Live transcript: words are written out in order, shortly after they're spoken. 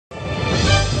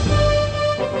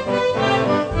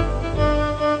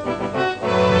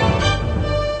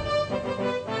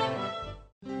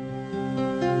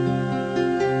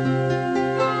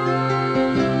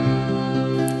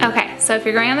So if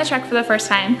you're going on the trek for the first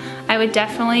time, I would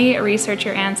definitely research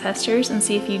your ancestors and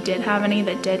see if you did have any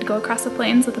that did go across the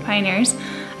plains with the pioneers.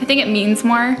 I think it means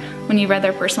more when you read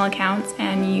their personal accounts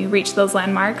and you reach those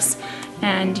landmarks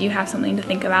and you have something to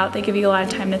think about. They give you a lot of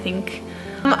time to think.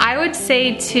 I would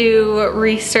say to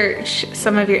research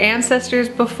some of your ancestors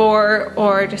before,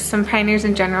 or just some pioneers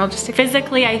in general. Just to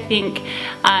physically, I think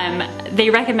they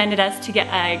recommended us to get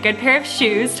a good pair of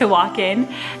shoes to walk in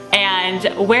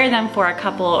and wear them for a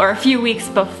couple or a few weeks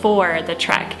before the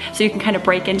trek, so you can kind of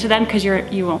break into them, because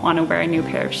you won't want to wear a new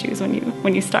pair of shoes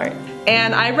when you start.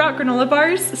 And I brought granola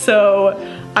bars, so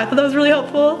I thought that was really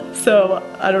helpful. So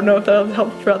I don't know if that was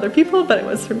helpful for other people, but it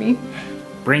was for me.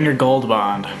 Bring your gold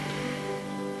bond.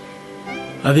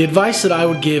 The advice that I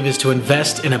would give is to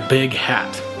invest in a big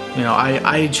hat. You know,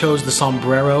 I chose the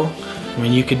sombrero. I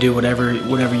mean, you could do whatever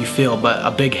you feel, but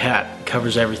a big hat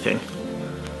covers everything.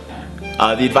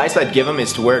 The advice I'd give them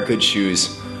is to wear good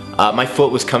shoes. My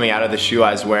foot was coming out of the shoe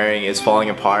I was wearing, is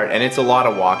falling apart, and it's a lot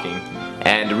of walking.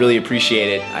 And to really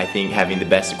appreciate it, I think having the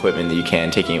best equipment that you can,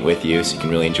 taking it with you so you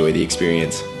can really enjoy the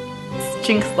experience.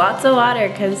 Drink lots of water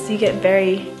because you get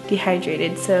very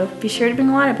dehydrated, so be sure to bring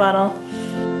a water bottle.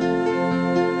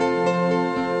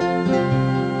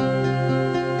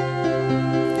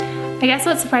 I guess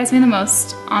what surprised me the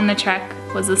most on the trek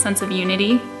was the sense of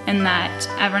unity, in that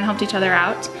everyone helped each other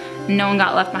out. No one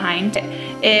got left behind.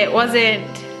 It wasn't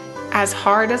as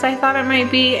hard as I thought it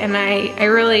might be, and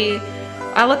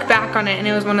I look back on it and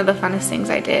it was one of the funnest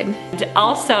things I did.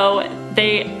 Also,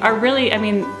 they are really, I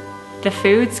mean, the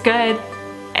food's good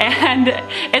and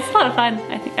it's a lot of fun.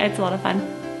 I think it's a lot of fun.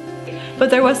 But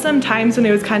there was some times when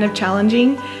it was kind of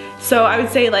challenging. So I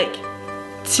would say, like,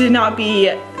 to not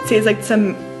say it's like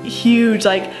some huge,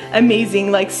 like,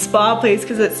 amazing, like, spa place,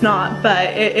 because it's not, but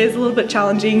it is a little bit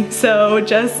challenging, so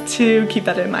just to keep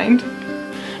that in mind.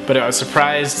 But I was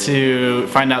surprised to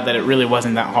find out that it really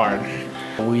wasn't that hard.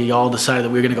 We all decided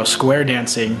that we were gonna go square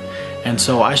dancing, and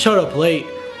so I showed up late,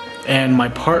 and my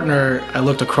partner, I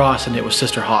looked across and it was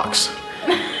Sister Hawks.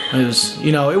 It was,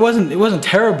 you know, it wasn't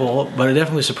terrible, but it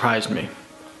definitely surprised me.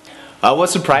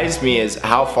 What surprised me is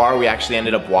how far we actually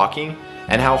ended up walking,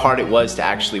 and how hard it was to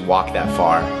actually walk that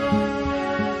far.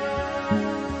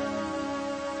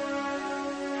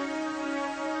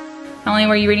 Not only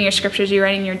were you reading your scriptures, you were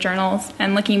writing your journals,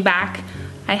 and looking back,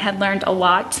 I had learned a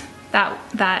lot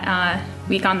that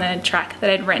week on the trek that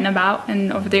I'd written about,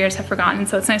 and over the years have forgotten,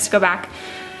 so it's nice to go back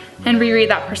and reread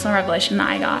that personal revelation that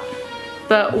I got.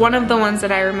 But one of the ones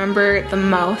that I remember the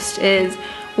most is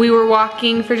we were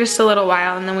walking for just a little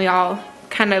while, and then we all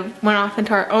kind of went off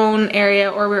into our own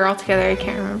area, or we were all together, I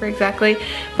can't remember exactly,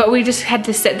 but we just had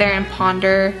to sit there and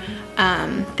ponder,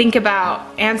 think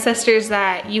about ancestors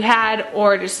that you had,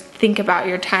 or just think about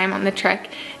your time on the trek,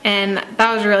 and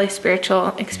that was a really spiritual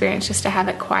experience, just to have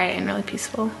it quiet and really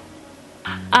peaceful.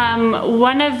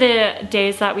 One of the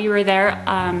days that we were there,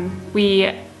 we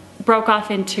broke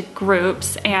off into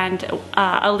groups, and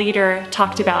a leader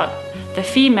talked about the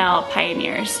female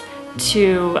pioneers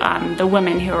to the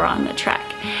women who were on the trek.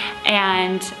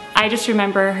 And I just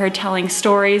remember her telling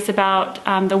stories about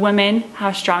the women,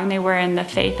 how strong they were in the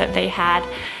faith that they had,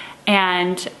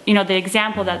 and, you know, the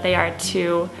example that they are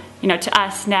to, you know, to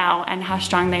us now, and how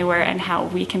strong they were and how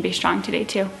we can be strong today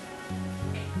too.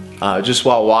 Just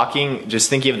while walking, just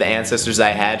thinking of the ancestors I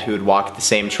had who had walked the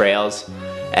same trails,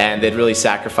 and they'd really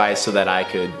sacrificed so that I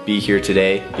could be here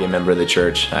today, be a member of the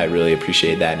church. I really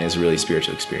appreciate that, and it was a really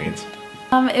spiritual experience.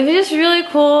 It was just really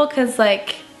cool because,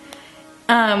 like,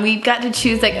 we got to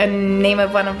choose, like, a name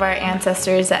of one of our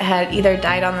ancestors that had either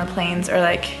died on the plains or,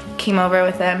 like, came over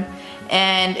with them.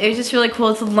 And it was just really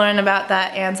cool to learn about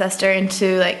that ancestor and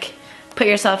to, like, put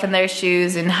yourself in their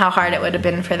shoes and how hard it would have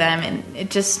been for them. And it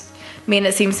just made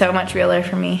it seem so much realer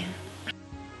for me.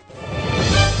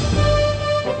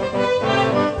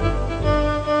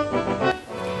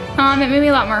 It made me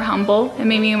a lot more humble. It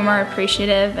made me more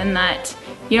appreciative, and that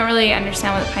you don't really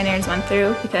understand what the pioneers went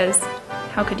through, because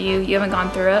how could you? You haven't gone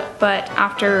through it. But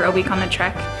after a week on the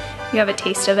trek, you have a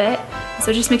taste of it. So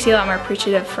it just makes you a lot more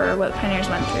appreciative for what the pioneers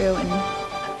went through. And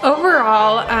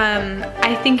overall,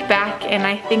 I think back and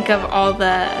I think of all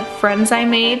the friends I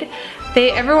made.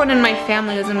 Everyone in my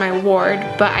family was in my ward,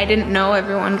 but I didn't know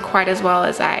everyone quite as well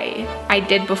as I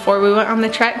did before we went on the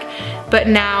trek. But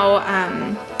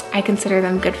now I consider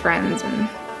them good friends, and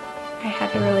I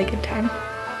had a really good time.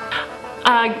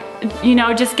 You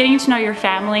know, just getting to know your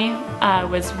family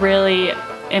was really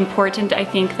important. I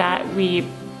think that we,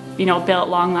 you know, built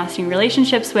long-lasting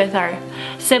relationships with our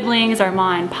siblings, our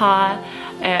ma and pa.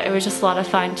 It was just a lot of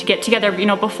fun to get together, you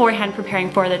know, beforehand preparing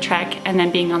for the trek, and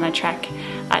then being on the trek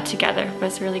together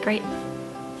was really great.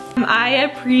 I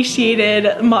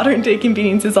appreciated modern day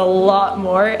conveniences a lot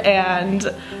more, and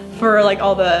for like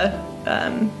all the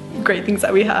great things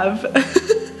that we have.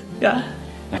 Yeah.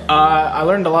 I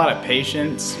learned a lot of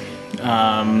patience,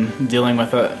 dealing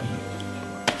with a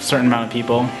certain amount of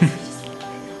people.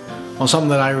 Well, something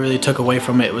that I really took away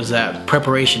from it was that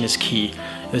preparation is key.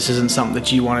 This isn't something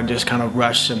that you want to just kind of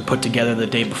rush and put together the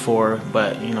day before,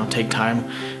 but you know, take time,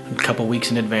 a couple weeks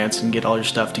in advance, and get all your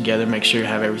stuff together. Make sure you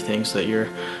have everything so that you're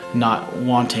not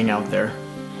wanting out there.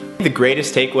 The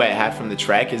greatest takeaway I had from the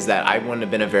trek is that I wouldn't have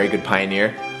been a very good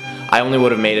pioneer. I only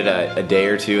would have made it a day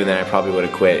or two, and then I probably would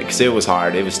have quit because it was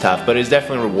hard, it was tough, but it was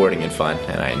definitely rewarding and fun,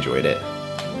 and I enjoyed it.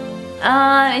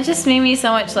 It just made me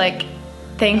so much like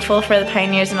thankful for the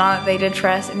pioneers and all that they did for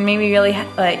us, and made me really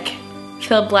like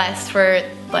feel blessed for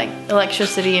like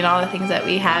electricity and all the things that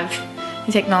we have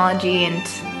in technology, and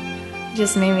it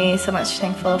just made me so much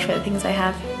thankful for the things I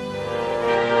have.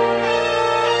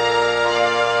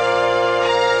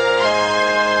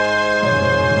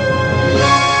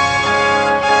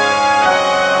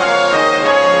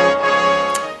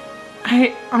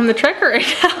 On the trek right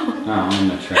now? Oh, on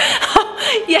the trek.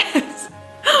 Yes.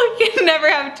 You can never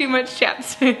have too much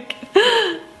chapstick.